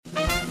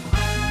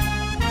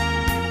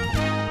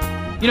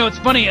You know, it's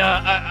funny,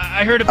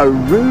 I heard a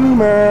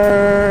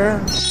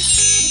rumor.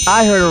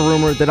 I heard a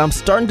rumor that I'm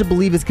starting to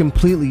believe is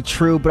completely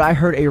true, but I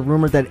heard a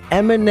rumor that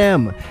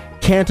Eminem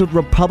canceled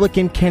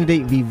Republican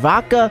candidate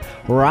Viveka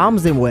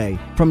Ramaswamy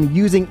from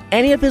using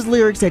any of his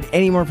lyrics at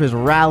any more of his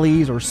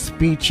rallies or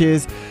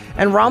speeches.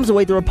 And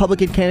Ramaswamy, the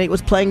Republican candidate,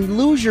 was playing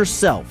Lose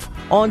Yourself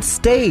on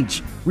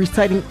stage,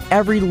 reciting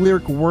every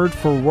lyric word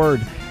for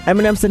word.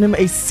 Eminem sent him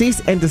a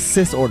cease and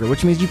desist order,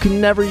 which means you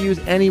can never use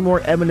any more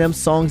Eminem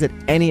songs at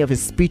any of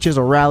his speeches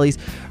or rallies,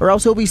 or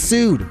else he'll be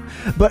sued.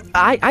 But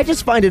I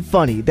just find it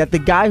funny that the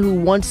guy who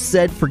once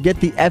said,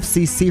 forget the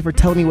FCC for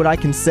telling me what I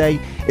can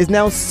say, is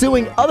now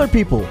suing other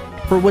people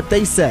for what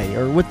they say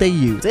or what they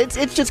use.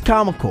 It's just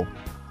comical.